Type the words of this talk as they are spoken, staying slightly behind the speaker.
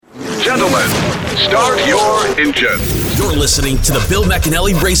gentlemen, start your engine. You're listening to the Bill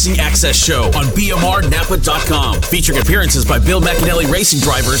McAnally Racing Access Show on BMRNAPA.com, featuring appearances by Bill McAnally Racing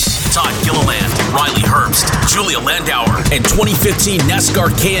drivers Todd Gilliland, Riley Herbst, Julia Landauer, and 2015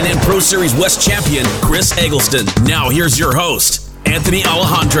 NASCAR K&N Pro Series West champion Chris Eggleston. Now here's your host, Anthony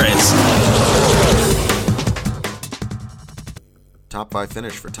Alejandrez. Top 5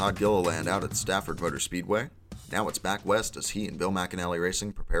 finish for Todd Gilliland out at Stafford Motor Speedway. Now it's back west as he and Bill McAnally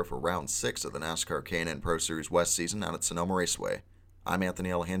Racing prepare for round 6 of the NASCAR K&N Pro Series West season out at Sonoma Raceway. I'm Anthony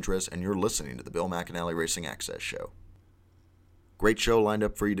Alejandrez, and you're listening to the Bill McAnally Racing Access Show. Great show lined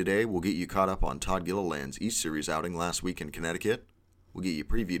up for you today. We'll get you caught up on Todd Gilliland's East Series outing last week in Connecticut. We'll get you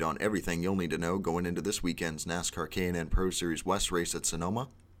previewed on everything you'll need to know going into this weekend's NASCAR K&N Pro Series West race at Sonoma.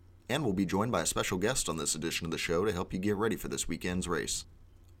 And we'll be joined by a special guest on this edition of the show to help you get ready for this weekend's race.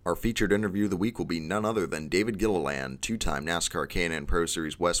 Our featured interview of the week will be none other than David Gilliland, two-time NASCAR K&N Pro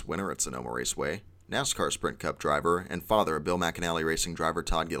Series West winner at Sonoma Raceway, NASCAR Sprint Cup driver, and father of Bill McAnally Racing driver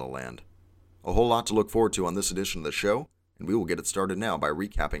Todd Gilliland. A whole lot to look forward to on this edition of the show, and we will get it started now by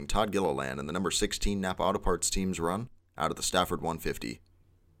recapping Todd Gilliland and the number 16 NAPA Auto Parts team's run out of the Stafford 150.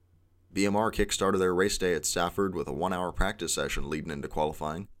 BMR kickstarted their race day at Stafford with a 1-hour practice session leading into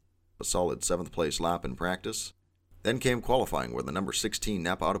qualifying, a solid 7th place lap in practice. Then came qualifying, where the number 16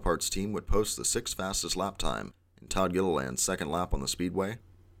 NAPA Auto Parts team would post the 6th fastest lap time in Todd Gilliland's second lap on the speedway.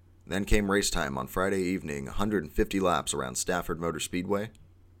 Then came race time on Friday evening, 150 laps around Stafford Motor Speedway.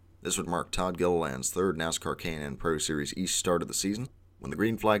 This would mark Todd Gilliland's third NASCAR K&N Pro Series East start of the season. When the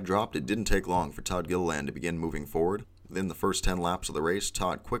green flag dropped, it didn't take long for Todd Gilliland to begin moving forward. Within the first 10 laps of the race,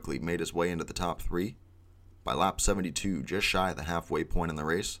 Todd quickly made his way into the top 3. By lap 72, just shy of the halfway point in the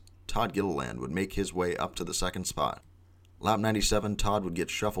race, Todd Gilliland would make his way up to the second spot. Lap 97, Todd would get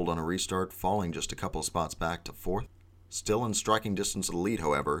shuffled on a restart, falling just a couple spots back to 4th. Still in striking distance of the lead,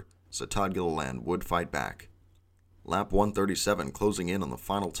 however, so Todd Gilliland would fight back. Lap 137, closing in on the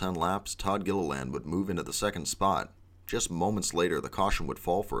final 10 laps, Todd Gilliland would move into the second spot. Just moments later, the caution would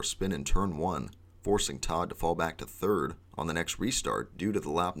fall for a spin in turn 1, forcing Todd to fall back to 3rd on the next restart due to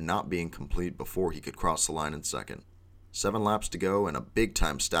the lap not being complete before he could cross the line in 2nd. 7 laps to go, and a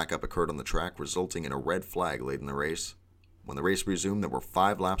big-time stack-up occurred on the track, resulting in a red flag late in the race. When the race resumed, there were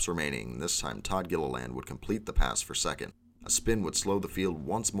 5 laps remaining, and this time Todd Gilliland would complete the pass for 2nd. A spin would slow the field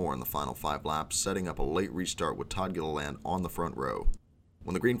once more in the final 5 laps, setting up a late restart with Todd Gilliland on the front row.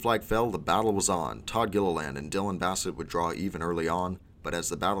 When the green flag fell, the battle was on. Todd Gilliland and Dylan Bassett would draw even early on, but as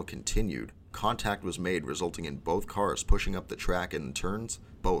the battle continued, contact was made, resulting in both cars pushing up the track and in turns,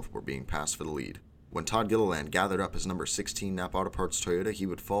 both were being passed for the lead. When Todd Gilliland gathered up his number 16 NAPA Auto Parts Toyota, he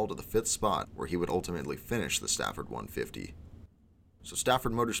would fall to the 5th spot, where he would ultimately finish the Stafford 150. So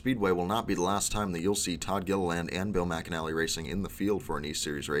Stafford Motor Speedway will not be the last time that you'll see Todd Gilliland and Bill McAnally Racing in the field for an East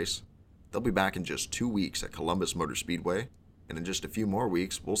Series race. They'll be back in just 2 weeks at Columbus Motor Speedway, and in just a few more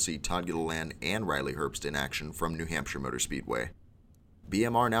weeks, we'll see Todd Gilliland and Riley Herbst in action from New Hampshire Motor Speedway.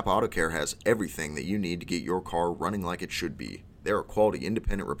 BMR Napa Auto Care has everything that you need to get your car running like it should be. They're a quality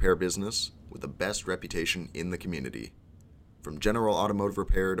independent repair business with the best reputation in the community. From general automotive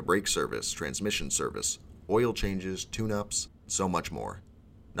repair to brake service, transmission service, oil changes, tune-ups, so much more.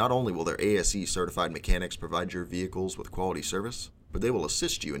 Not only will their ASE certified mechanics provide your vehicles with quality service, but they will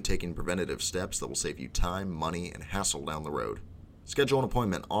assist you in taking preventative steps that will save you time, money, and hassle down the road. Schedule an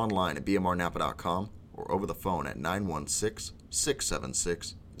appointment online at bmrnapa.com or over the phone at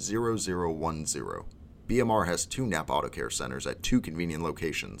 916-676-0010. BMR has 2 Napa Auto Care centers at 2 convenient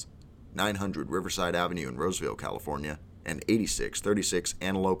locations, 900 Riverside Avenue in Roseville, California, and 8636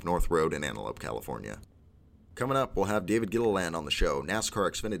 Antelope North Road in Antelope, California. Coming up, we'll have David Gilliland on the show,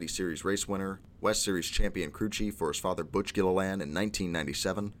 NASCAR Xfinity Series race winner, West Series champion crew chief for his father Butch Gilliland in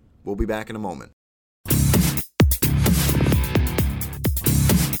 1997. We'll be back in a moment.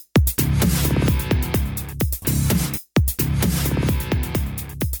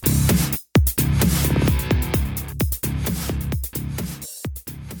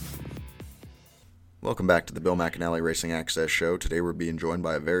 Welcome back to the Bill McAnally Racing Access Show. Today we're being joined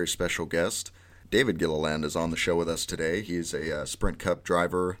by a very special guest. David Gilliland is on the show with us today. He's a Sprint Cup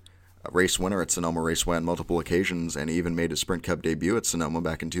driver, a race winner at Sonoma Raceway on multiple occasions, and he even made his Sprint Cup debut at Sonoma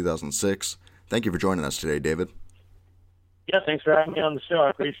back in 2006. Thank you for joining us today, David. Yeah, thanks for having me on the show. I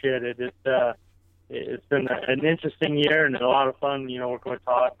appreciate it. It's been an interesting year and a lot of fun, working with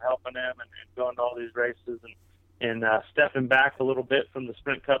Todd and helping him and going to all these races and stepping back a little bit from the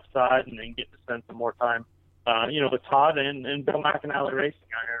Sprint Cup side and then getting to spend some more time, with Todd and Bill McAnally Racing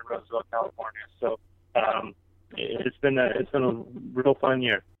out here in Roseville, California. So it's been a real fun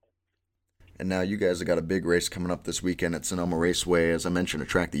year. And now you guys have got a big race coming up this weekend at Sonoma Raceway, as I mentioned, a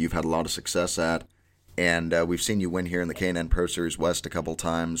track that you've had a lot of success at. And we've seen you win here in the K&N Pro Series West a couple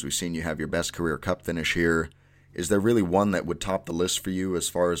times. We've seen you have your best career Cup finish here. Is there really one that would top the list for you as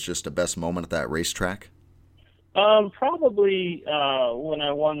far as just a best moment at that racetrack? Probably when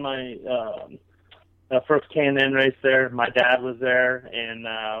I won my first K&N race there. My dad was there,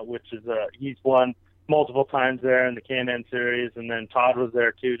 and which is he's won multiple times there in the K&N series, and then Todd was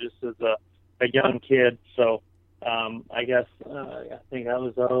there too, just as a young kid. So I guess I think I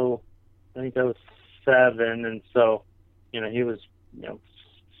was 7, and so he was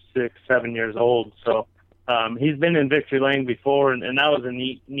 6, 7 years old. So he's been in victory lane before, and that was a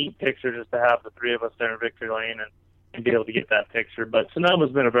neat picture just to have the three of us there in victory lane and be able to get that picture. But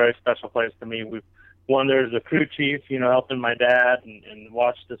Sonoma's been a very special place to me. We've won there as a crew chief, helping my dad and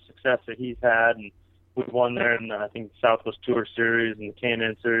watched the success that he's had, and we've won there in I think the Southwest Tour Series and the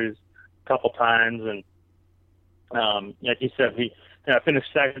K&N Series a couple times, and like you said, I finished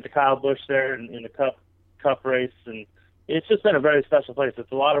second to Kyle Busch there in the Cup race, and it's just been a very special place.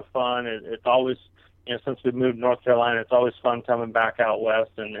 It's a lot of fun. It's always, since we moved to North Carolina, it's always fun coming back out west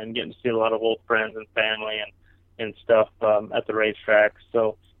and getting to see a lot of old friends and family and stuff at the racetrack.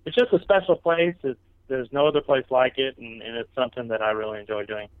 So it's just a special place. There's no other place like it, and it's something that I really enjoy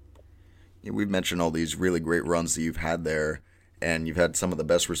doing. Yeah, we've mentioned all these really great runs that you've had there, and you've had some of the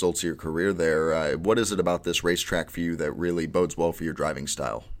best results of your career there. What is it about this racetrack for you that really bodes well for your driving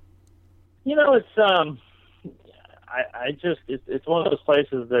style? It's it's one of those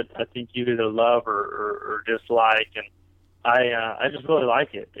places that I think you either love or dislike, and I just really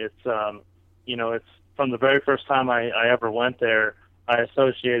like it. It's it's from the very first time I ever went there, I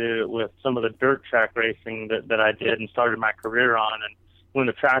associated it with some of the dirt track racing that I did and started my career on. And when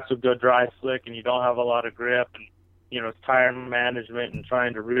the tracks would go dry slick and you don't have a lot of grip, and it's tire management and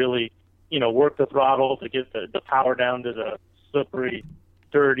trying to really work the throttle to get the power down to the slippery,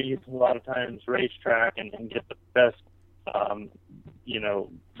 dirty, a lot of times racetrack, and get the best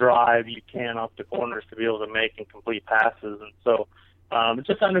drive you can off the corners to be able to make and complete passes. And so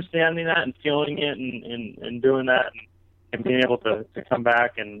just understanding that and feeling it and doing that and being able to come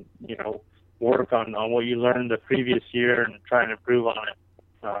back and work on what you learned the previous year and try and improve on it.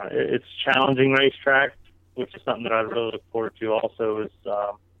 It's a challenging racetrack, which is something that I really look forward to also, is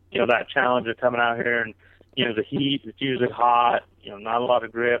that challenge of coming out here and the heat. It's usually hot, not a lot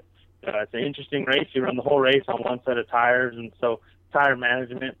of grip. It's an interesting race. You run the whole race on one set of tires, and so tire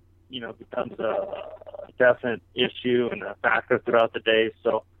management becomes a definite issue and a factor throughout the day.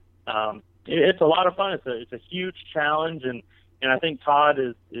 So it's a lot of fun. It's a huge challenge, and I think Todd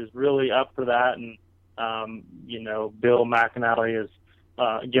is really up for that. And Bill McAnally has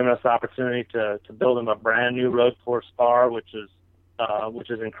given us the opportunity to build him a brand new road course car, which is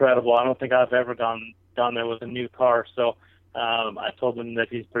incredible. I don't think I've ever gone there with a new car. So I told him that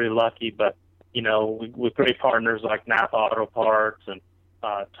he's pretty lucky. But with great partners like NAPA Auto Parts and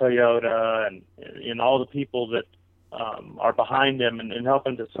Toyota and all the people that are behind him and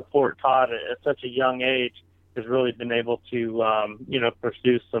helping to support Todd at such a young age, has really been able to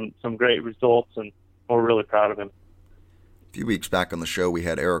pursue some great results, and we're really proud of him. A few weeks back on the show, we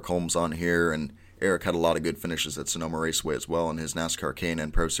had Eric Holmes on here, and Eric had a lot of good finishes at Sonoma Raceway as well in his NASCAR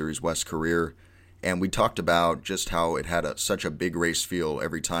K&N Pro Series West career. And we talked about just how it had such a big race feel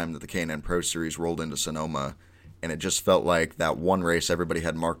every time that the K&N Pro Series rolled into Sonoma. And it just felt like that one race everybody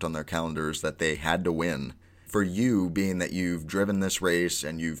had marked on their calendars that they had to win. For you, being that you've driven this race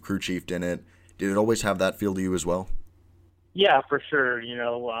and you've crew chiefed in it, did it always have that feel to you as well? Yeah, for sure.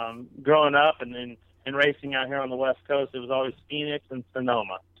 Growing up and racing out here on the West Coast, it was always Phoenix and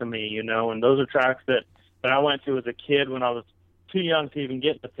Sonoma to me, and those are tracks that I went to as a kid when I was too young to even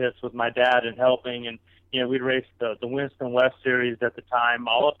get in the pits with my dad and helping. And, we'd race the Winston West Series at the time,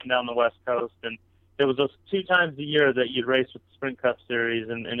 all up and down the West Coast. And there was those 2 times a year that you'd race with the Sprint Cup Series,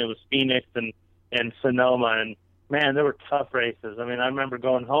 and it was Phoenix and Sonoma. And, man, they were tough races. I mean, I remember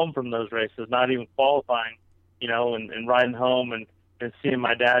going home from those races, not even qualifying, and riding home and seeing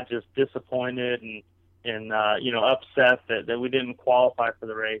my dad just disappointed and upset that we didn't qualify for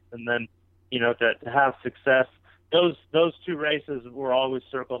the race. And then, to have success, those 2 races were always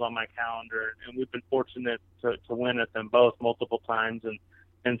circled on my calendar, and we've been fortunate to win at them both multiple times.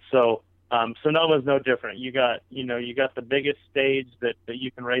 And so Sonoma is no different. You got the biggest stage that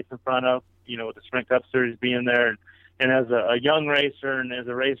you can race in front of, with the Sprint Cup Series being there. And as a young racer and as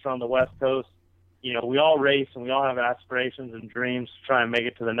a racer on the West Coast, we all race and we all have aspirations and dreams to try and make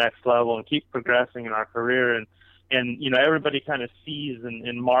it to the next level and keep progressing in our career. And everybody kind of sees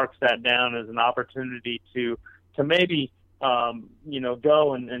and marks that down as an opportunity to maybe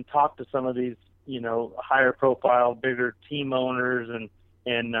go and talk to some of these, higher profile, bigger team owners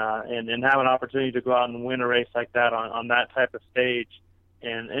and have an opportunity to go out and win a race like that on that type of stage.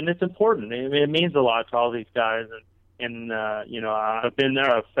 And it's important. It means a lot to all these guys. And I've been there.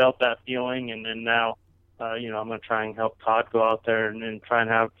 I've felt that feeling. And now, I'm going to try and help Todd go out there and try and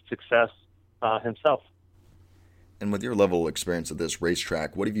have success himself. And with your level of experience at this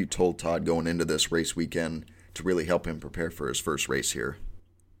racetrack, what have you told Todd going into this race weekend to really help him prepare for his first race here?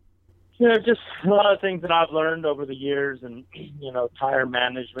 Just a lot of things that I've learned over the years, and, tire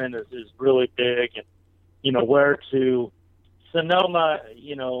management is really big, and, where to Sonoma,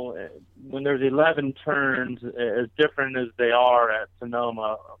 when there's 11 turns, as different as they are at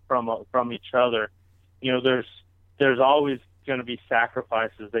Sonoma from each other, there's always going to be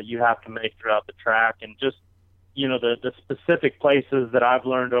sacrifices that you have to make throughout the track, and just, the specific places that I've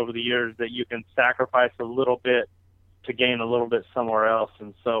learned over the years that you can sacrifice a little bit to gain a little bit somewhere else.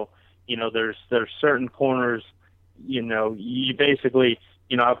 And so, there's certain corners, you basically,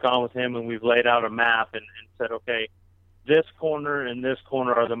 I've gone with him and we've laid out a map and said, okay, this corner and this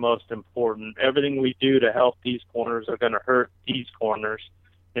corner are the most important. Everything we do to help these corners are going to hurt these corners.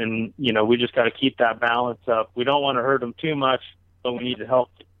 And, we just got to keep that balance up. We don't want to hurt them too much, but we need to help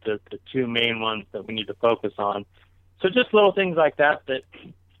the two main ones that we need to focus on. So just little things like that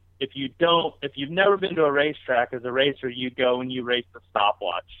if you've never been to a racetrack as a racer, you go and you race the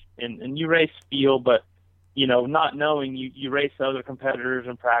stopwatch and you race feel, but, not knowing you race other competitors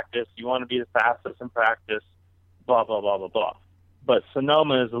in practice. You want to be the fastest in practice, blah, blah, blah, blah, blah. But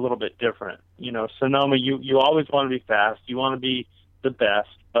Sonoma is a little bit different. Sonoma, you always want to be fast. You want to be the best,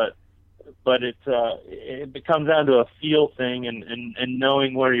 but it comes down to a feel thing and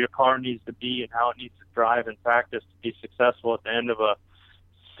knowing where your car needs to be and how it needs to drive in practice to be successful at the end of a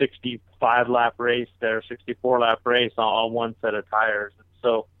 65-lap race there, 64-lap race on one set of tires. And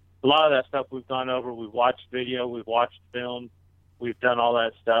so a lot of that stuff we've gone over. We've watched video, we've watched film, we've done all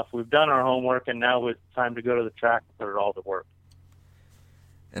that stuff. We've done our homework, and now it's time to go to the track and put it all to work.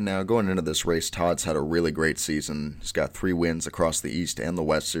 And now going into this race, Todd's had a really great season. He's got 3 wins across the East and the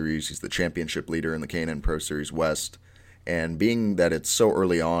West Series. He's the championship leader in the K&N Pro Series West. And being that it's so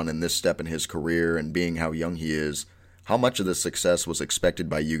early on in this step in his career and being how young he is, how much of this success was expected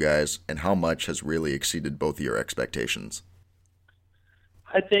by you guys and how much has really exceeded both of your expectations?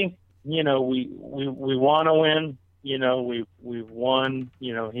 I think, we want to win. We've won,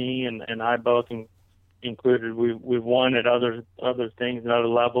 he and I both included. We've won at other things and other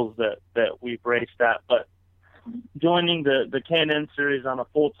levels that we've raced at. But joining the K&N series on a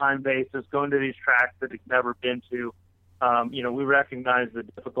full-time basis, going to these tracks that he's never been to, we recognize the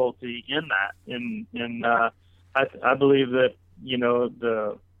difficulty in that. I believe that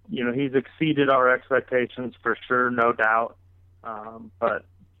he's exceeded our expectations for sure, no doubt. But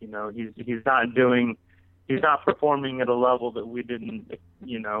he's not performing at a level that we didn't,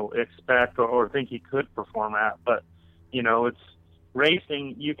 expect or think he could perform at. But, it's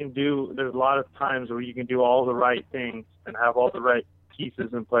racing. There's a lot of times where you can do all the right things and have all the right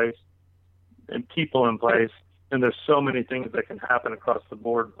pieces in place and people in place. And there's so many things that can happen across the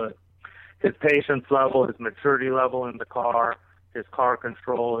board. But his patience level, his maturity level in the car, his car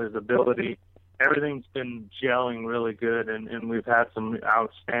control, his ability, everything's been gelling really good, and we've had some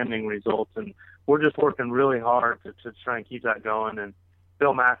outstanding results, and we're just working really hard to try and keep that going. And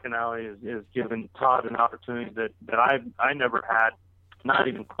Bill McAnally is giving Todd an opportunity that I never had, not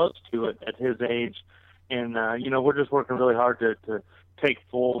even close to it at his age. And, we're just working really hard to take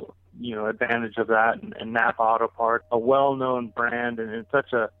full, advantage of that. And NAPA Auto Parts, a well-known brand, and it's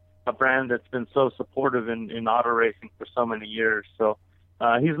such a brand that's been so supportive in auto racing for so many years. So,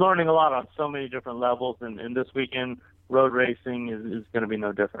 he's learning a lot on so many different levels, and this weekend road racing is going to be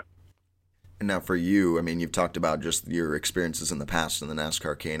no different. And now for you, you've talked about just your experiences in the past in the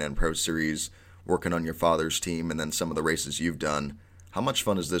NASCAR K&N Pro Series, working on your father's team, and then some of the races you've done. How much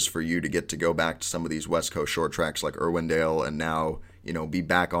fun is this for you to get to go back to some of these West Coast short tracks like Irwindale and now, be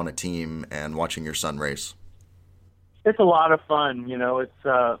back on a team and watching your son race? It's a lot of fun.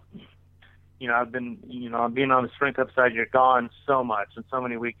 It's I've been, being on the Sprint Cup side, you're gone so much and so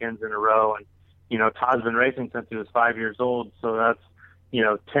many weekends in a row. And, Todd's been racing since he was 5 years old. So that's,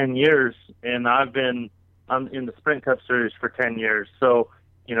 10 years. And I'm in the Sprint Cup series for 10 years. So,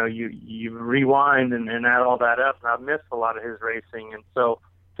 you rewind and add all that up. And I've missed a lot of his racing. And so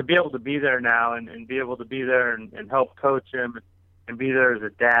to be able to be there now and be able to be there and help coach him and be there as a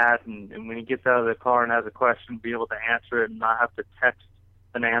dad. And when he gets out of the car and has a question, be able to answer it and not have to text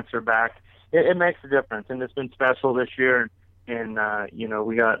an answer back. It makes a difference, and it's been special this year. And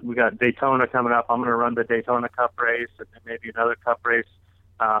we got Daytona coming up. I'm going to run the Daytona Cup race and maybe another Cup race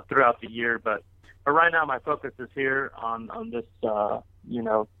throughout the year. But right now, my focus is here on this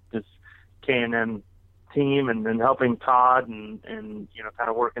this K&N team and helping Todd and kind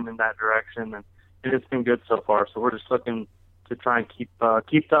of working in that direction. And it's been good so far. So we're just looking to try and keep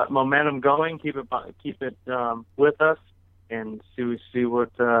that momentum going, keep it with us, and see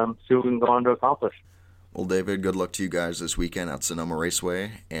what we can go on to accomplish. Well, David, good luck to you guys this weekend at Sonoma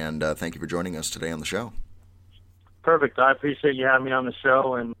Raceway, and thank you for joining us today on the show. Perfect. I appreciate you having me on the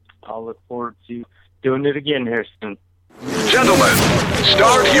show, and I'll look forward to doing it again here soon. Gentlemen,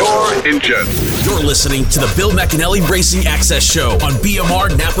 start your engine. You're listening to the Bill McAnally Racing Access Show on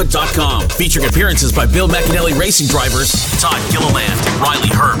BMRNAPA.com, featuring appearances by Bill McAnally Racing drivers Todd Gilliland, Riley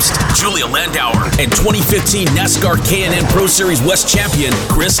Herbst, Julia Landauer, and 2015 NASCAR K&N Pro Series West champion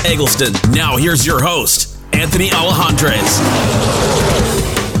Chris Eggleston. Now here's your host, Anthony Alejandrez.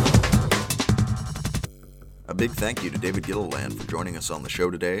 A big thank you to David Gilliland for joining us on the show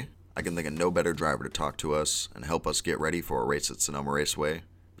today. I can think of no better driver to talk to us and help us get ready for a race at Sonoma Raceway,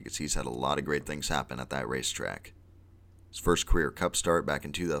 because he's had a lot of great things happen at that racetrack. His first career Cup start back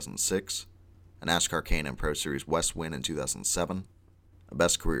in 2006, a NASCAR K&N Pro Series West win in 2007, a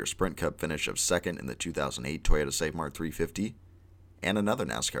best career Sprint Cup finish of second in the 2008 Toyota Safemart 350, and another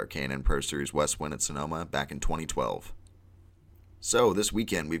NASCAR K&N Pro Series West win at Sonoma back in 2012. So this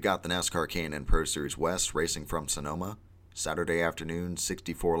weekend we've got the NASCAR K&N Pro Series West racing from Sonoma. Saturday afternoon,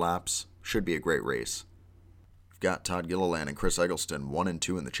 64 laps, should be a great race. We've got Todd Gilliland and Chris Eggleston 1 and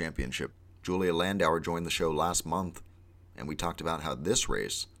 2 in the championship. Julia Landauer joined the show last month, and we talked about how this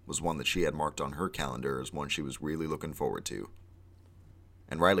race was one that she had marked on her calendar as one she was really looking forward to.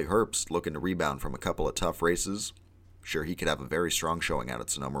 And Riley Herbst, looking to rebound from a couple of tough races, sure he could have a very strong showing out at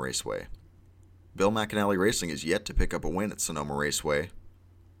Sonoma Raceway. Bill McAnally Racing is yet to pick up a win at Sonoma Raceway,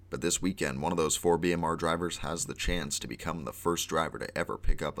 but this weekend, one of those 4 BMR drivers has the chance to become the first driver to ever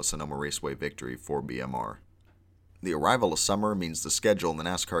pick up a Sonoma Raceway victory for BMR. The arrival of summer means the schedule in the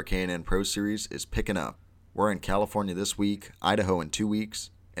NASCAR K&N Pro Series is picking up. We're in California this week, Idaho in 2 weeks,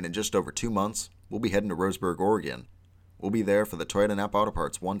 and in just over 2 months, we'll be heading to Roseburg, Oregon. We'll be there for the Toyota NAPA Auto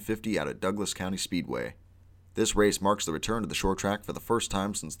Parts 150 out at Douglas County Speedway. This race marks the return to the short track for the first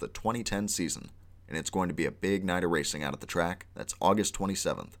time since the 2010 season, and it's going to be a big night of racing out at the track. That's August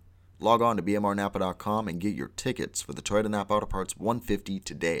 27th. Log on to BMRNAPA.com and get your tickets for the Toyota NAPA Auto Parts 150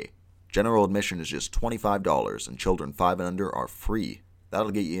 today. General admission is just $25, and children 5 and under are free. That'll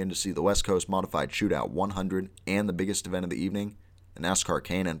get you in to see the West Coast Modified Shootout 100 and the biggest event of the evening, the NASCAR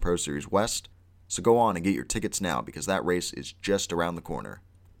K&N Pro Series West. So go on and get your tickets now, because that race is just around the corner.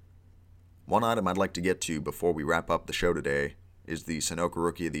 One item I'd like to get to before we wrap up the show today is the Sunoco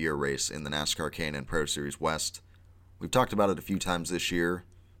Rookie of the Year race in the NASCAR K&N Pro Series West. We've talked about it a few times this year,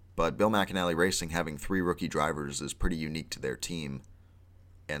 but Bill McAnally Racing having 3 rookie drivers is pretty unique to their team.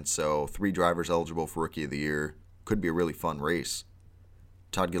 And so 3 drivers eligible for Rookie of the Year could be a really fun race.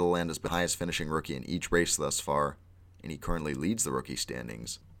 Todd Gilliland has been the highest finishing rookie in each race thus far, and he currently leads the rookie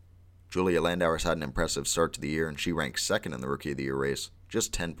standings. Julia Landauer's had an impressive start to the year, and she ranks 2nd in the Rookie of the Year race,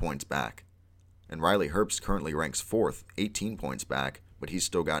 just 10 points back. And Riley Herbst currently ranks 4th, 18 points back, but he's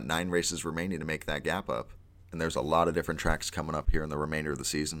still got 9 races remaining to make that gap up. And there's a lot of different tracks coming up here in the remainder of the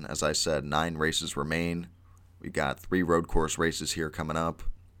season. As I said, 9 races remain. We've got 3 road course races here coming up.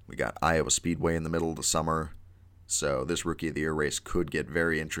 We got Iowa Speedway in the middle of the summer. So this Rookie of the Year race could get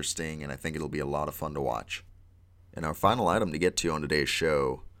very interesting, and I think it'll be a lot of fun to watch. And our final item to get to on today's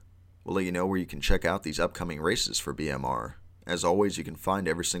show, we'll let you know where you can check out these upcoming races for BMR. As always, you can find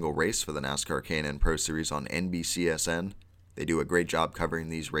every single race for the NASCAR K&N Pro Series on NBCSN. They do a great job covering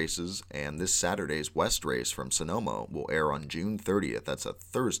these races, and this Saturday's West race from Sonoma will air on June 30th, that's a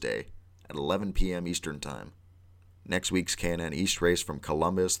Thursday, at 11 p.m. Eastern Time. Next week's K&N East race from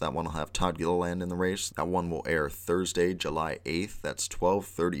Columbus, that one will have Todd Gilliland in the race. That one will air Thursday, July 8th, that's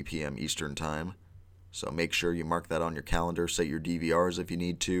 12:30 p.m. Eastern Time. So make sure you mark that on your calendar, set your DVRs if you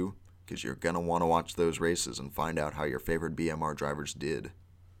need to, because you're going to want to watch those races and find out how your favorite BMR drivers did.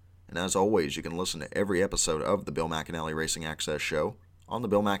 And as always, you can listen to every episode of the Bill McAnally Racing Access Show on the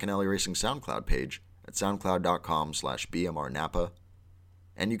Bill McAnally Racing SoundCloud page at soundcloud.com/BMRNAPA.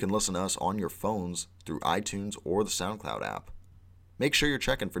 And you can listen to us on your phones through iTunes or the SoundCloud app. Make sure you're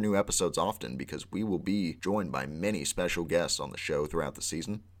checking for new episodes often, because we will be joined by many special guests on the show throughout the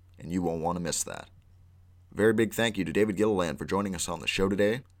season, and you won't want to miss that. Very big thank you to David Gilliland for joining us on the show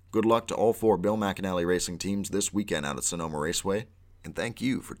today. Good luck to all 4 Bill McAnally Racing teams this weekend out at Sonoma Raceway. And thank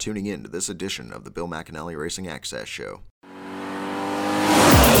you for tuning in to this edition of the Bill McAnally Racing Access Show.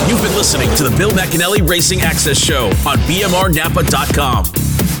 You've You've been listening to the Bill McAnally Racing Access Show on BMRNAPA.com.